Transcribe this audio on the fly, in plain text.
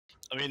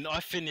I mean, I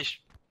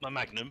finished my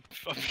Magnum.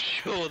 I'm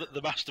sure that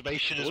the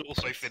masturbation is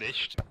also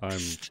finished. I'm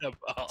So,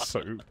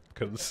 so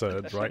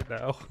concerned right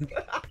now.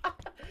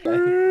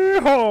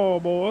 Oh,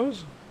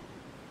 boys.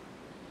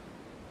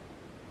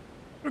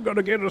 We're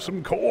gonna get us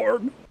some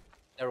corn.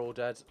 They're all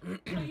dead.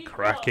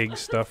 Cracking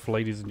stuff,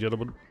 ladies and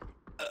gentlemen.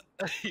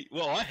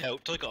 well, I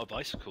helped. I got a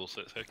bicycle,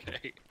 so it's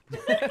okay.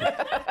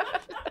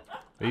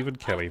 Even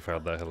Kelly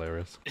found that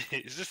hilarious.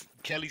 It's just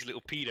Kelly's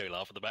little pedo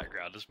laugh in the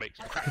background just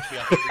cracks me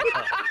up every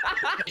time.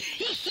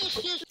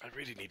 I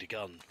really need a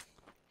gun.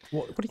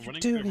 What are you I'm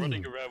doing?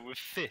 running around with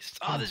fists.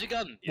 Ah, there's a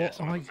gun! Yes,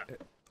 I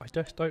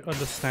just don't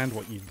understand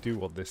what you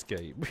do on this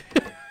game.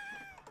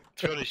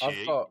 To be honest,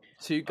 I've got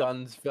 2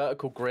 guns,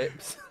 vertical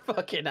grips,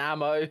 fucking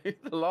ammo,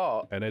 the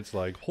lot. And it's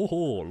like,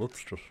 ho,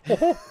 let's just...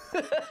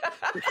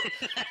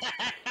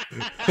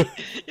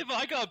 Yeah, but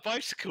I got a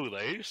bicycle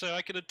though, so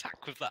I can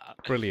attack with that.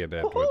 Brilliant,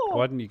 Edward.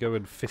 Why didn't you go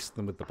and fist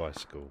them with the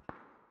bicycle?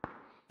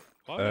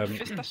 Why would I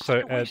fist? That's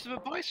so, such a waste of a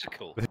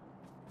bicycle.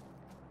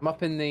 I'm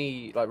up in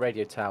the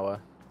radio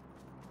tower.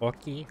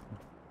 Okay.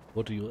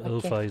 What do you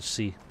elf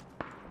see?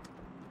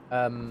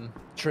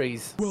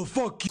 Trees. Well,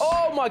 fuck you.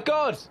 Oh my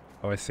god!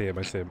 Oh, I see him,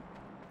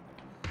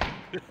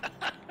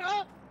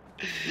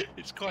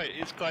 It's quite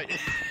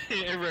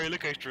a roller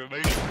coaster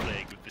emotion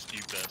playing with this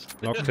new person.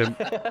 Knocked him.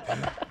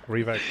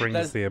 Revac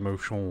brings the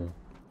emotion.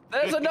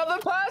 There's another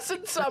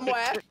person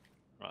somewhere!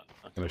 Right.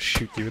 I'm gonna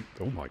shoot you in...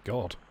 Oh my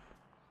god.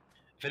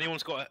 If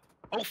anyone's got a...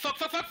 Oh, fuck!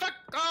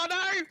 Oh,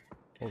 no!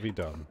 What have you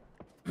done?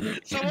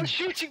 Someone's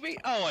shooting me!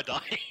 Oh, I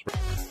died.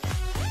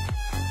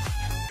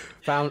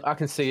 I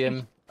can see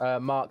him,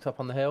 marked up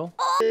on the hill.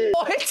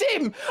 Oh, hit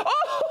him!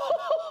 Oh!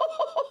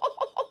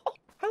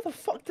 How the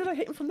fuck did I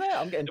hit him from there?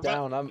 I'm getting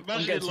down. I'm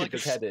getting like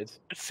big-headed.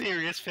 A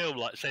serious film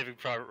like Saving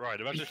Private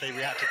Ryan. Imagine if they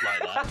reacted like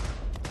that.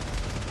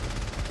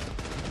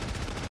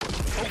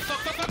 Oh, fuck!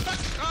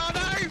 Oh,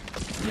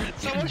 no!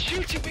 Someone's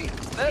shooting me!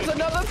 There's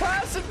another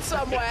person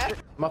somewhere!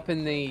 I'm up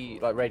in the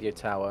radio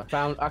tower.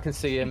 I can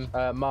see him,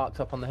 marked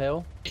up on the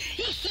hill.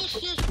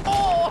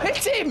 Oh,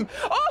 hit him!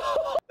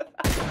 Oh!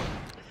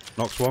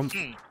 Knocked one.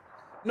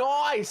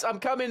 Nice! I'm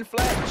coming,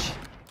 Fletch!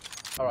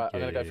 Alright, I'm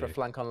gonna go for a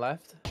flank on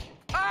left.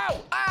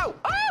 Ow! Ow!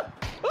 Ow!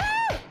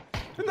 Ah!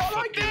 Not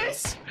like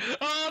this!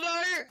 Oh,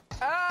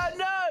 no!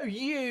 No,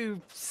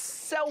 you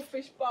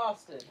selfish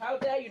bastard! How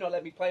dare you not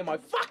let me play my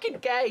fucking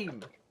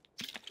game!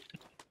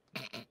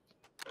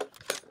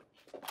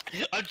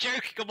 I'm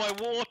joking on my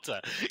water!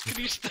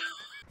 Can you stop?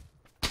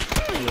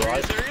 You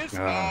right? There he is?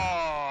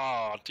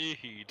 Oh,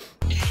 dude.